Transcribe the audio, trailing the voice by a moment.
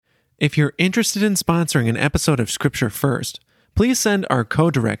If you're interested in sponsoring an episode of Scripture First, please send our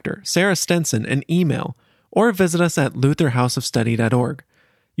co-director, Sarah Stenson, an email or visit us at lutherhouseofstudy.org.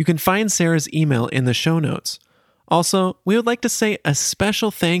 You can find Sarah's email in the show notes. Also, we would like to say a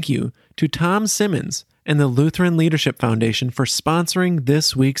special thank you to Tom Simmons and the Lutheran Leadership Foundation for sponsoring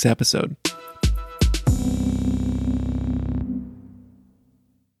this week's episode.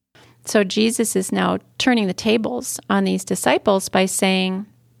 So Jesus is now turning the tables on these disciples by saying,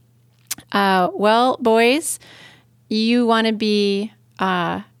 well, boys, you want to be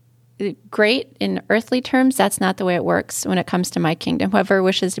great in earthly terms? That's not the way it works when it comes to my kingdom. Whoever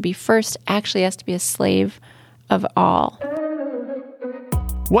wishes to be first actually has to be a slave of all.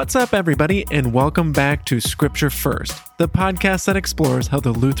 What's up, everybody, and welcome back to Scripture First, the podcast that explores how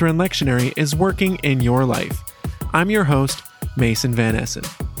the Lutheran lectionary is working in your life. I'm your host, Mason Van Essen.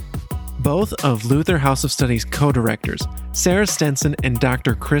 Both of Luther House of Study's co-directors, Sarah Stenson and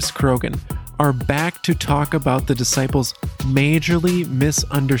Dr. Chris Krogan, are back to talk about the disciples majorly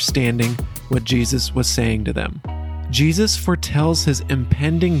misunderstanding what Jesus was saying to them. Jesus foretells his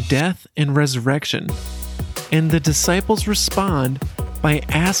impending death and resurrection, and the disciples respond by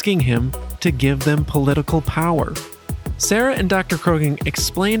asking him to give them political power. Sarah and Dr. Krogan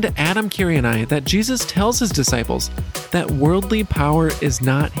explained to Adam Curie and I that Jesus tells his disciples that worldly power is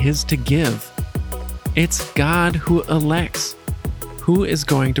not his to give. It's God who elects who is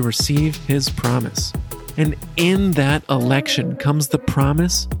going to receive his promise. And in that election comes the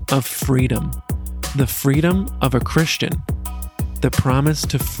promise of freedom, the freedom of a Christian, the promise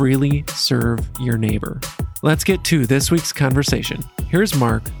to freely serve your neighbor. Let's get to this week's conversation. Here's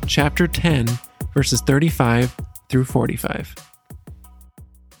Mark chapter 10, verses 35 through 45.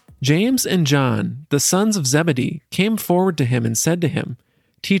 James and John, the sons of Zebedee, came forward to him and said to him,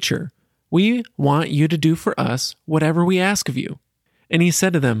 "Teacher, we want you to do for us whatever we ask of you." And he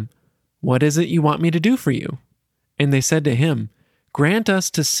said to them, "What is it you want me to do for you?" And they said to him, "Grant us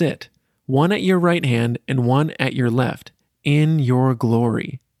to sit, one at your right hand and one at your left, in your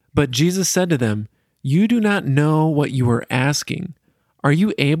glory." But Jesus said to them, "You do not know what you are asking. Are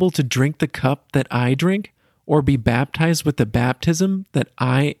you able to drink the cup that I drink, or be baptized with the baptism that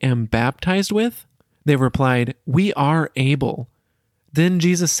I am baptized with?" They replied, "We are able." Then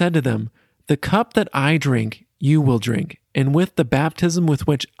Jesus said to them, "The cup that I drink, you will drink, and with the baptism with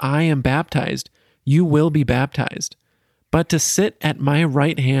which I am baptized, you will be baptized. But to sit at my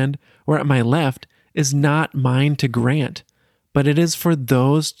right hand or at my left is not mine to grant, but it is for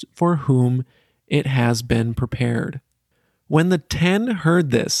those for whom it has been prepared." When the 10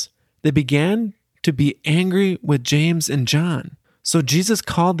 heard this, they began to be angry with James and John. So Jesus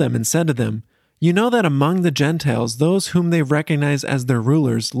called them and said to them, "You know that among the Gentiles, those whom they recognize as their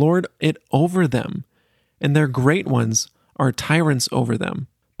rulers lord it over them, and their great ones are tyrants over them.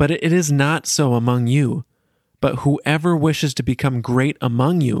 But it is not so among you. But whoever wishes to become great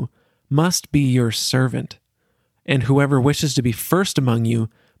among you must be your servant. And whoever wishes to be first among you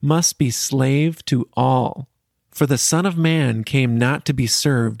must be slave to all. For the Son of Man came not to be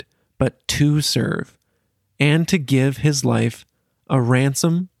served, but to serve, and to give his life a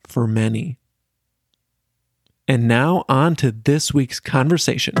ransom for many." And now on to this week's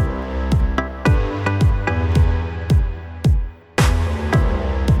conversation.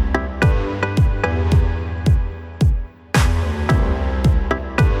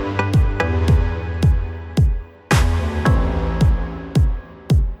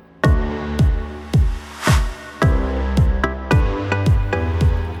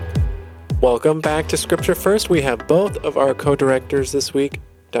 Welcome back to Scripture First. We have both of our co-directors this week,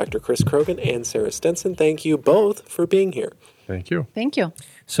 Dr. Chris Krogan and Sarah Stenson. Thank you both for being here. Thank you. Thank you.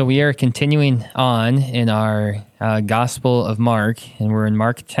 So we are continuing on in our Gospel of Mark, and we're in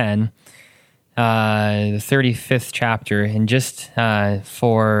Mark 10, the 35th chapter, and just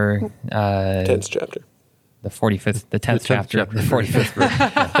for... 10th chapter. The 45th, the 10th chapter, the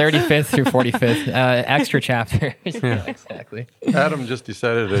 45th, 35th through 45th, extra chapters. Yeah. Exactly. Adam just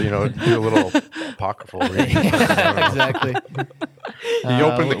decided to, do a little apocryphal reading. Exactly. He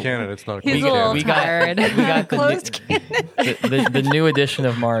opened the canon. It's not a He's a little tired. We got Closed canon. the new edition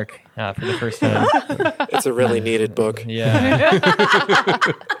of Mark for the first time. It's a really needed book. Yeah.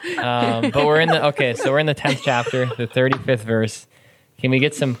 But we're in the 10th chapter, the 35th verse. Can we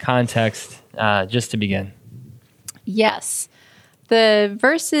get some context just to begin? Yes. The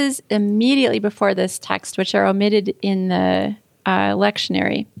verses immediately before this text, which are omitted in the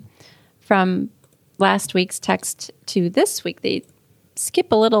lectionary from last week's text to this week, they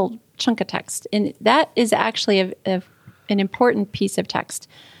skip a little chunk of text. And that is actually an important piece of text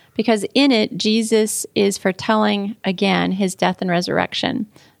because in it, Jesus is foretelling again his death and resurrection.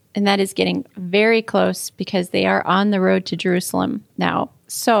 And that is getting very close because they are on the road to Jerusalem now.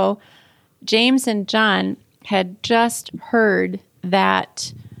 So James and John had just heard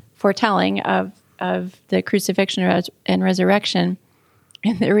that foretelling of the crucifixion and resurrection.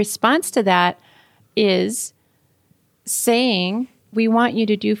 And the response to that is saying, we want you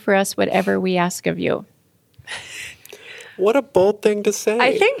to do for us whatever we ask of you. What a bold thing to say.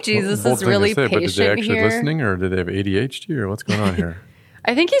 I think Jesus Bold is thing to really say, but patient did they actually here. listening, or did they have ADHD, or what's going on here?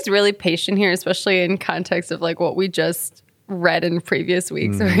 I think he's really patient here, especially in context of like what we just read in previous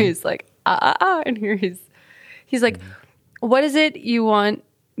weeks, where he's like, and here he's like, what is it you want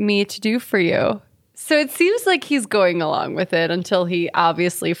me to do for you? So it seems like he's going along with it until he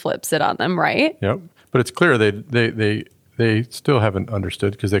obviously flips it on them, right? Yep. But it's clear they still haven't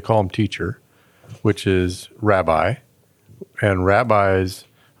understood, because they call him teacher, which is rabbi. And rabbis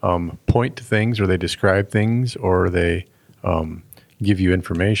point to things, or they describe things, or they give you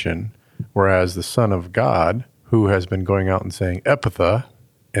information. Whereas the Son of God, who has been going out and saying epitha,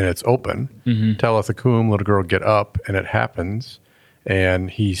 and it's open, telleth akum, little girl, get up, and it happens. And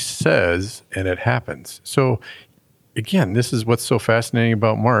he says, and it happens. So again, this is what's so fascinating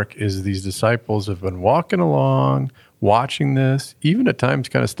about Mark, is these disciples have been walking along, watching this, even at times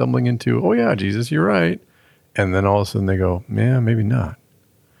kind of stumbling into, oh yeah, Jesus, you're right. And then all of a sudden they go, yeah, maybe not.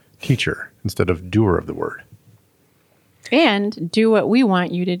 Teacher instead of doer of the word. And do what we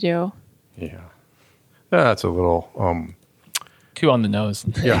want you to do. Yeah. That's a little, Two on the nose.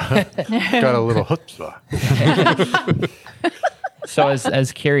 yeah, got a little chutzpah. So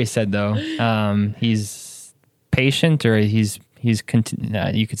as Carrie said, though, he's patient, or you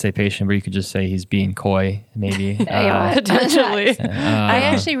could say patient, but you could just say he's being coy, maybe. Potentially. I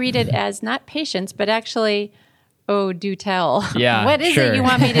actually read it as not patience, but actually, oh, do tell. Yeah, what is sure. it you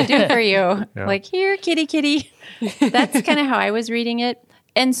want me to do for you? Yeah. Like, here, kitty, kitty. That's kind of how I was reading it.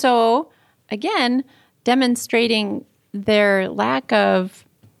 And so, again, demonstrating their lack of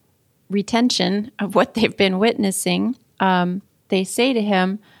retention of what they've been witnessing, they say to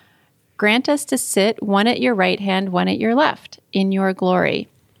him, grant us to sit one at your right hand, one at your left in your glory.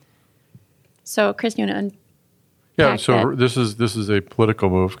 So, Chris, you want to Yeah, so this is a political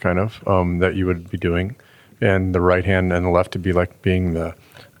move, kind of, that you would be doing. And the right hand and the left to be like being the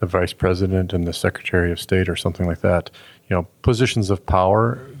vice president and the secretary of state or something like that. You know, positions of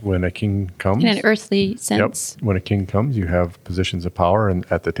power when a king comes. in an earthly sense? Yep. When a king comes, you have positions of power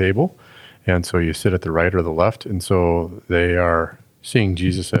at the table. And so you sit at the right or the left. And so they are seeing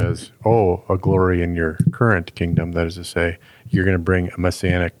Jesus as, oh, a glory in your current kingdom. That is to say, you're going to bring a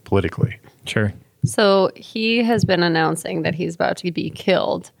messianic politically. Sure. So he has been announcing that he's about to be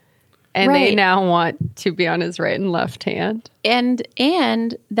killed. And they Right. now want to be on his right and left hand. And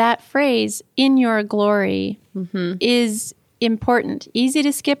that phrase, in your glory, is important. Easy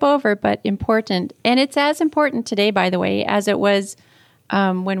to skip over, but important. And it's as important today, by the way, as it was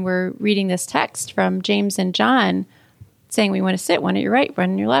when we're reading this text from James and John, saying we want to sit one at your right,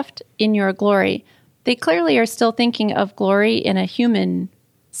 one at your left, in your glory. They clearly are still thinking of glory in a human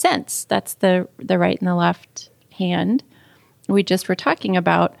sense. That's the right and the left hand we just were talking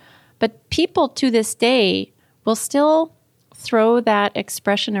about. But people to this day will still throw that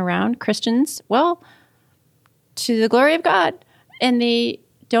expression around. Christians, well, to the glory of God. And they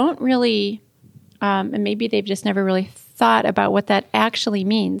don't really, and maybe they've just never really thought about what that actually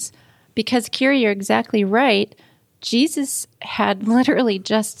means. Because, Kiri, you're exactly right. Jesus had literally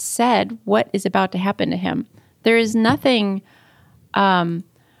just said what is about to happen to him. There is nothing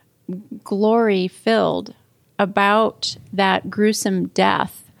glory-filled about that gruesome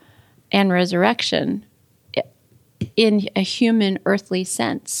death and resurrection in a human earthly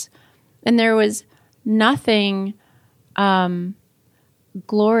sense. And there was nothing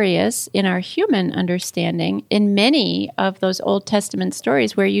glorious in our human understanding in many of those Old Testament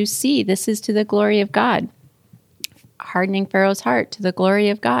stories where you see this is to the glory of God. Hardening Pharaoh's heart to the glory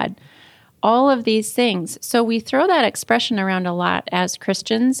of God. All of these things. So we throw that expression around a lot as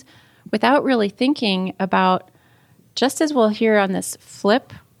Christians without really thinking about, just as we'll hear on this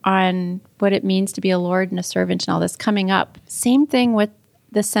flip on what it means to be a Lord and a servant and all this coming up. Same thing with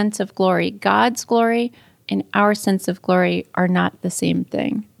the sense of glory. God's glory and our sense of glory are not the same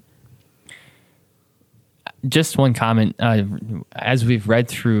thing. Just one comment. As we've read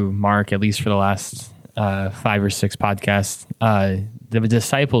through Mark, at least for the last 5 or 6 podcasts, the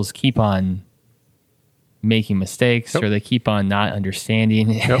disciples keep on making mistakes, or they keep on not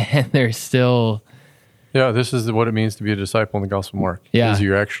understanding, and they're still... Yeah, this is what it means to be a disciple in the Gospel of Mark. Yeah. Is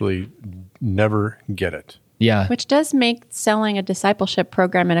you actually never get it. Yeah. Which does make selling a discipleship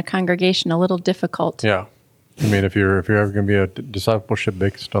program in a congregation a little difficult. Yeah. I mean, if you're ever going to be a discipleship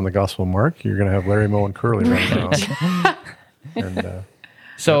based on the Gospel of Mark, you're going to have Larry, Moe, and Curly running around. And,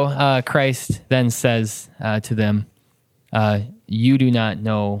 So Christ then says to them, you do not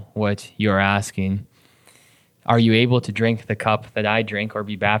know what you're asking. Are you able to drink the cup that I drink or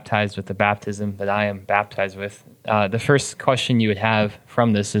be baptized with the baptism that I am baptized with? The first question you would have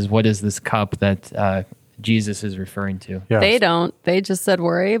from this is, what is this cup that Jesus is referring to? yeah. They don't. They just said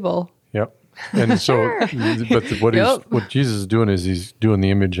we're able. Yep. And so, but what Jesus is doing is he's doing the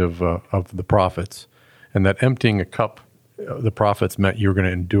image of the prophets, and that emptying a cup, the prophets meant you were going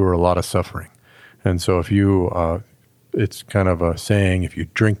to endure a lot of suffering. And so if you, it's kind of a saying, if you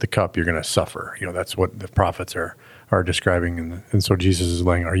drink the cup, you're going to suffer. That's what the prophets are describing. And so Jesus is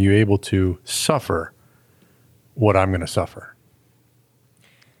saying, are you able to suffer what I'm going to suffer?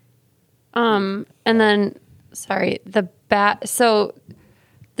 And then, sorry, so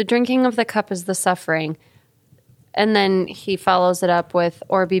the drinking of the cup is the suffering. And then he follows it up with,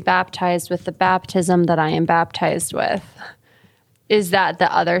 or be baptized with the baptism that I am baptized with. Is that the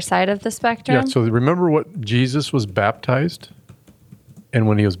other side of the spectrum? Yeah, so remember what Jesus was baptized? And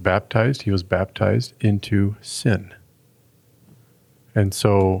when he was baptized into sin. And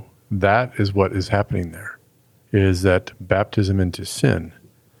so that is what is happening there, is that baptism into sin.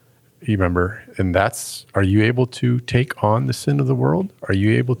 You remember, and are you able to take on the sin of the world? Are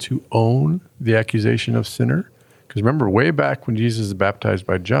you able to own the accusation of sinner? Because remember, way back when Jesus is baptized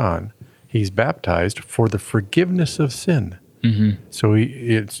by John, he's baptized for the forgiveness of sin. Mm-hmm. So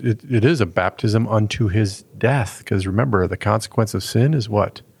it is a baptism unto his death. Because remember, the consequence of sin is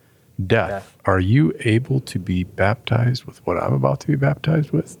what? Death. Are you able to be baptized with what I'm about to be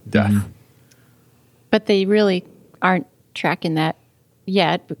baptized with? Death. Mm-hmm. But they really aren't tracking that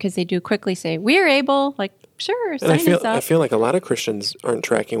yet, because they do quickly say, we're able, like, sure, sign us up. I feel like a lot of Christians aren't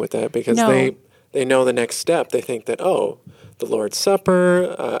tracking with that, because they know the next step. They think that, the Lord's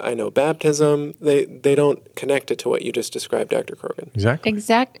Supper, I know baptism. They don't connect it to what you just described, Dr. Krogan.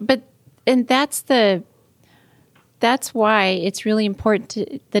 Exactly. And that's why it's really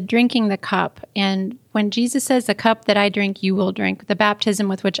important the drinking the cup. And when Jesus says, the cup that I drink, you will drink. The baptism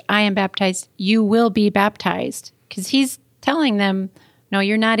with which I am baptized, you will be baptized. Because he's telling them, no,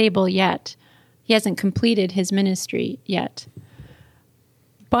 you're not able yet. He hasn't completed his ministry yet.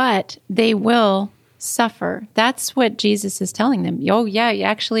 But they will suffer. That's what Jesus is telling them. Oh, yeah,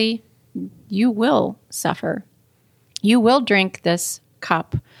 you will suffer. You will drink this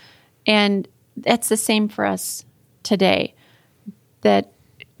cup. And that's the same for us today. That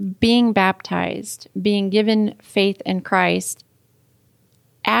being baptized, being given faith in Christ,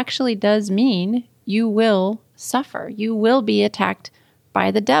 actually does mean you will suffer. You will be attacked by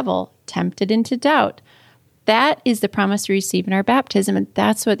the devil, tempted into doubt. That is the promise we receive in our baptism. And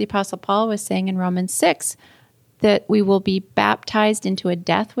that's what the Apostle Paul was saying in Romans 6, that we will be baptized into a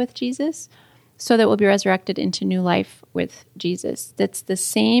death with Jesus so that we'll be resurrected into new life with Jesus. That's the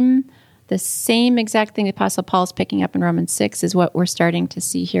same exact thing the Apostle Paul is picking up in Romans 6 is what we're starting to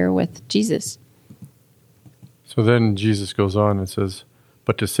see here with Jesus. So then Jesus goes on and says,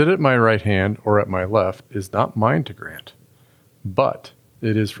 but to sit at my right hand or at my left is not mine to grant, but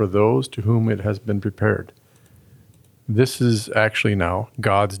it is for those to whom it has been prepared. This is actually now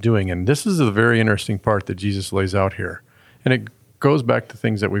God's doing. And this is a very interesting part that Jesus lays out here. And it goes back to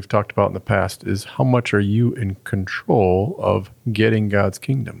things that we've talked about in the past, is how much are you in control of getting God's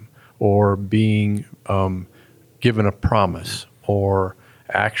kingdom, or being given a promise, or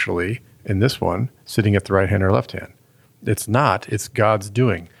actually, in this one, sitting at the right hand or left hand. It's not. It's God's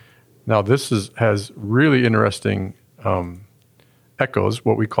doing. Now, this has really interesting echoes.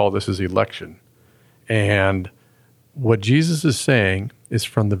 What we call this is election. And what Jesus is saying is,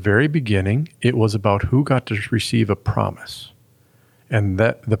 from the very beginning, it was about who got to receive a promise. And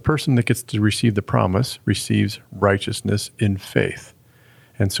that the person that gets to receive the promise receives righteousness in faith.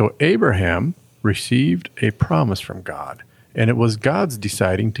 And so Abraham received a promise from God, and it was God's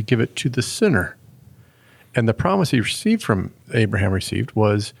deciding to give it to the sinner. And the promise Abraham received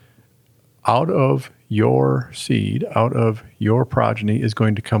was, out of your seed, out of your progeny is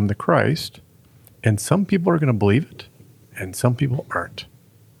going to come the Christ. And some people are going to believe it, and some people aren't.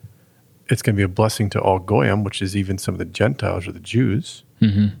 It's going to be a blessing to all Goyim, which is even some of the Gentiles or the Jews.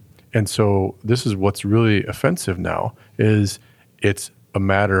 Mm-hmm. And so this is what's really offensive now, is it's a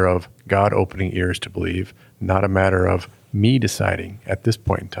matter of God opening ears to believe, not a matter of me deciding at this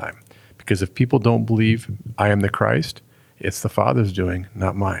point in time. Because if people don't believe I am the Christ, it's the Father's doing,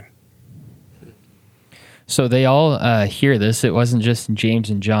 not mine. So they all hear this. It wasn't just James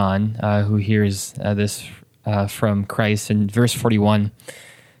and John who hears this from Christ. In verse 41,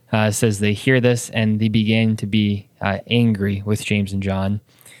 It says they hear this and they began to be angry with James and John.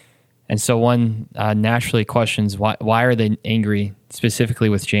 And so one naturally questions, why are they angry specifically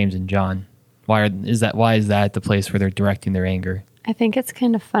with James and John? Why is that the place where they're directing their anger? I think it's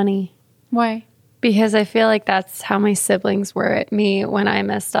kind of funny Why? because I feel like that's how my siblings were at me when I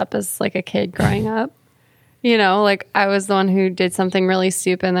messed up as like a kid growing up. You know, like I was the one who did something really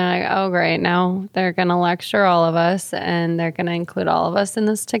stupid and they're like, oh, great, now they're going to lecture all of us and they're going to include all of us in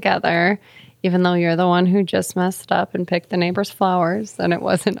this together, even though you're the one who just messed up and picked the neighbor's flowers and it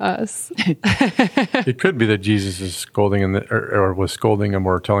wasn't us. It could be that Jesus is scolding or was scolding them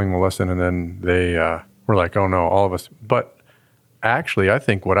or telling them a lesson, and then they were like, oh no, all of us. But actually, I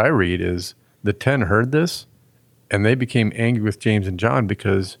think what I read is the 10 heard this and they became angry with James and John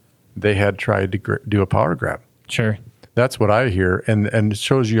because they had tried to do a power grab. Sure. That's what I hear, and it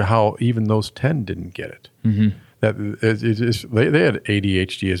shows you how even those 10 didn't get it. Mm-hmm. That they had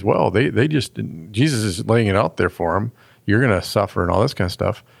ADHD as well. They just, Jesus is laying it out there for them. You're going to suffer and all this kind of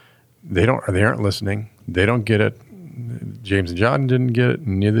stuff. They aren't listening. They don't get it. James and John didn't get it,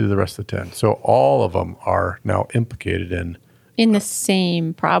 and neither did the rest of the 10. So all of them are now implicated in the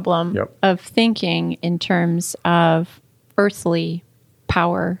same problem of thinking in terms of earthly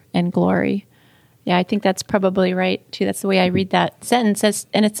power and glory. Yeah, I think that's probably right too. That's the way I read that sentence.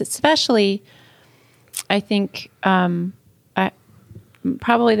 And it's especially, I think, probably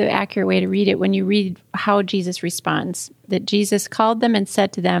the accurate way to read it when you read how Jesus responds. That Jesus called them and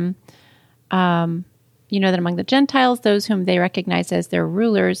said to them, you know that among the Gentiles, those whom they recognize as their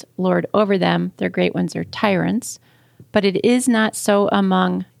rulers lord over them, their great ones are tyrants. But it is not so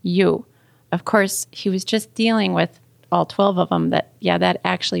among you. Of course, he was just dealing with all 12 of them that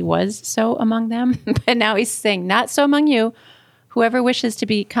actually was so among them. But now he's saying, not so among you. Whoever wishes to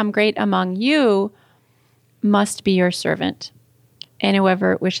become great among you must be your servant. And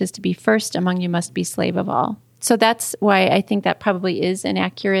whoever wishes to be first among you must be slave of all. So that's why I think that probably is an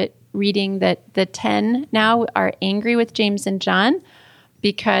accurate reading, that the 10 now are angry with James and John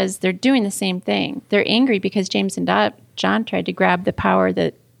because they're doing the same thing. They're angry because James and John tried to grab the power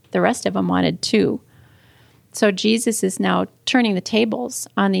that the rest of them wanted too. So Jesus is now turning the tables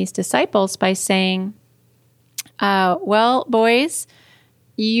on these disciples by saying, well, boys,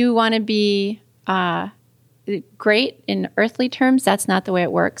 you want to be great in earthly terms. That's not the way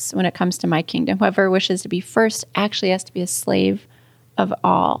it works when it comes to my kingdom. Whoever wishes to be first actually has to be a slave of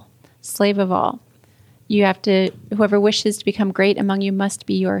all. Slave of all. Whoever wishes to become great among you must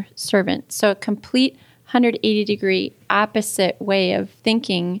be your servant. So a complete 180-degree opposite way of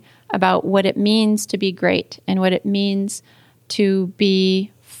thinking about what it means to be great and what it means to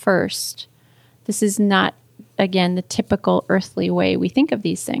be first. This is not, again, the typical earthly way we think of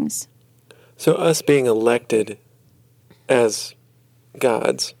these things. So us being elected as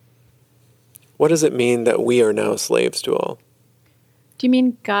gods, what does it mean that we are now slaves to all? Do you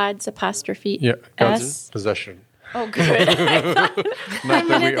mean God's apostrophe God's S? possession. Oh, good. I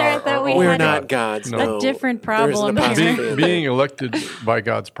thought we We're had not gods. No. a different There's an problem apostrophe here. in there. Being elected by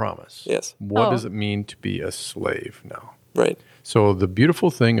God's promise. Yes. What does it mean to be a slave now? Right. So the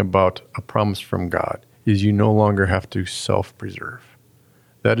beautiful thing about a promise from God is you no longer have to self-preserve.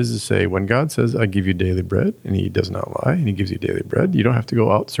 That is to say, when God says, I give you daily bread, and he does not lie, and he gives you daily bread, you don't have to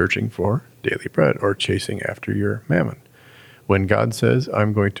go out searching for daily bread or chasing after your mammon. When God says,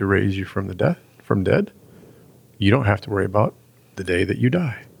 I'm going to raise you from dead, you don't have to worry about the day that you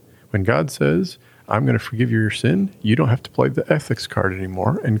die. When God says, I'm going to forgive you your sin, you don't have to play the ethics card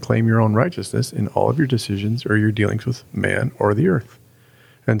anymore and claim your own righteousness in all of your decisions or your dealings with man or the earth.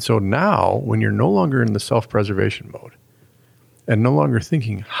 And so now, when you're no longer in the self-preservation mode and no longer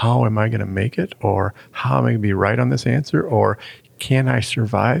thinking, how am I going to make it? Or how am I going to be right on this answer? Or can I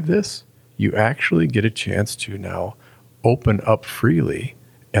survive this? You actually get a chance to now open up freely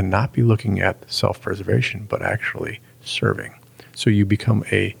and not be looking at self-preservation, but actually serving. So you become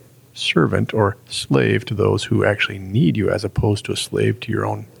a servant or slave to those who actually need you, as opposed to a slave to your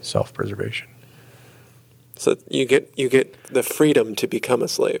own self-preservation. So you get the freedom to become a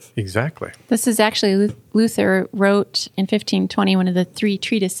slave. Exactly. This is actually, Luther wrote in 1520, one of the three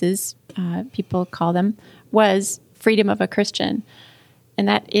treatises, people call them, was Freedom of a Christian. And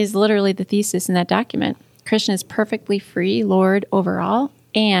that is literally the thesis in that document. Christian is perfectly free, Lord over all,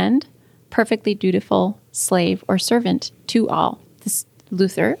 and perfectly dutiful slave or servant to all. This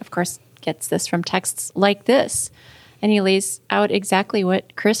Luther, of course, gets this from texts like this. And he lays out exactly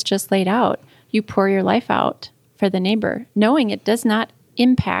what Chris just laid out. You pour your life out for the neighbor, knowing it does not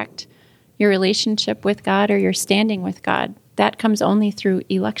impact your relationship with God or your standing with God. That comes only through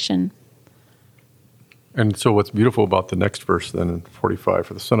election. And so what's beautiful about the next verse then in 45,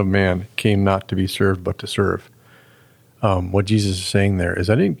 for the Son of Man came not to be served, but to serve. What Jesus is saying there is,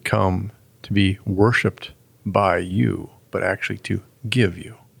 I didn't come to be worshiped by you, but actually to give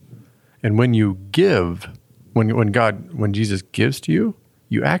you. And when you give, when Jesus gives to you,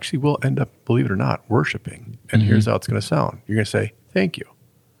 you actually will end up, believe it or not, worshiping. And here's how it's going to sound. You're going to say, thank you.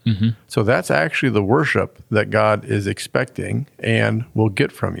 Mm-hmm. So that's actually the worship that God is expecting and will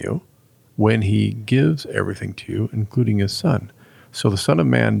get from you when he gives everything to you, including his Son. So the Son of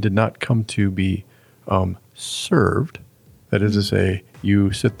Man did not come to be served. That is to say,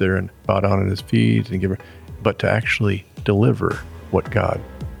 you sit there and bow down at his feet and give, but to actually deliver what God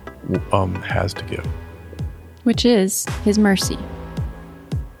has to give, which is his mercy.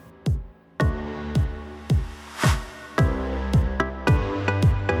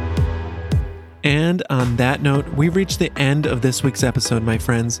 And on that note, we've reached the end of this week's episode, my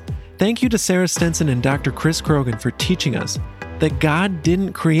friends. Thank you to Sarah Stenson and Dr. Chris Krogan for teaching us that God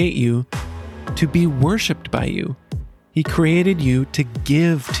didn't create you to be worshiped by you. He created you to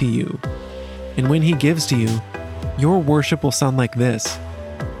give to you. And when he gives to you, your worship will sound like this: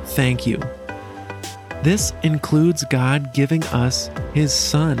 thank you. This includes God giving us his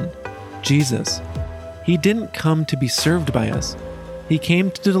Son, Jesus. He didn't come to be served by us. He came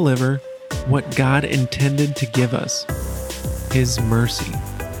to deliver what God intended to give us, his mercy.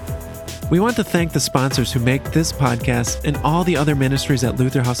 We want to thank the sponsors who make this podcast and all the other ministries at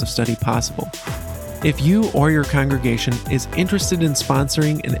Luther House of Study possible. If you or your congregation is interested in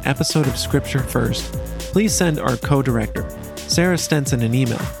sponsoring an episode of Scripture First, please send our co-director, Sarah Stenson, an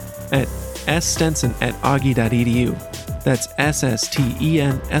email at sstenson@augie.edu. That's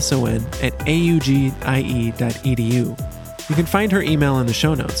sstenson@augie.edu. You can find her email in the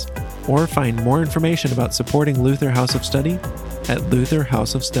show notes, or find more information about supporting Luther House of Study at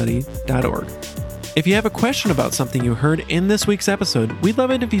lutherhouseofstudy.org. If you have a question about something you heard in this week's episode, we'd love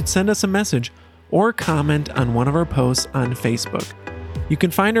it if you'd send us a message or comment on one of our posts on Facebook. You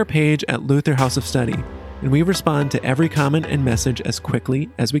can find our page at Luther House of Study, and we respond to every comment and message as quickly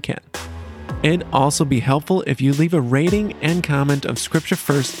as we can. It'd also be helpful if you leave a rating and comment of Scripture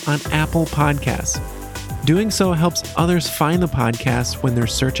First on Apple Podcasts. Doing so helps others find the podcast when they're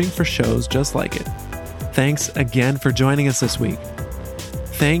searching for shows just like it. Thanks again for joining us this week.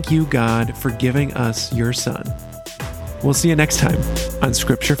 Thank you, God, for giving us your Son. We'll see you next time on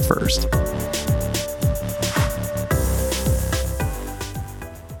Scripture First.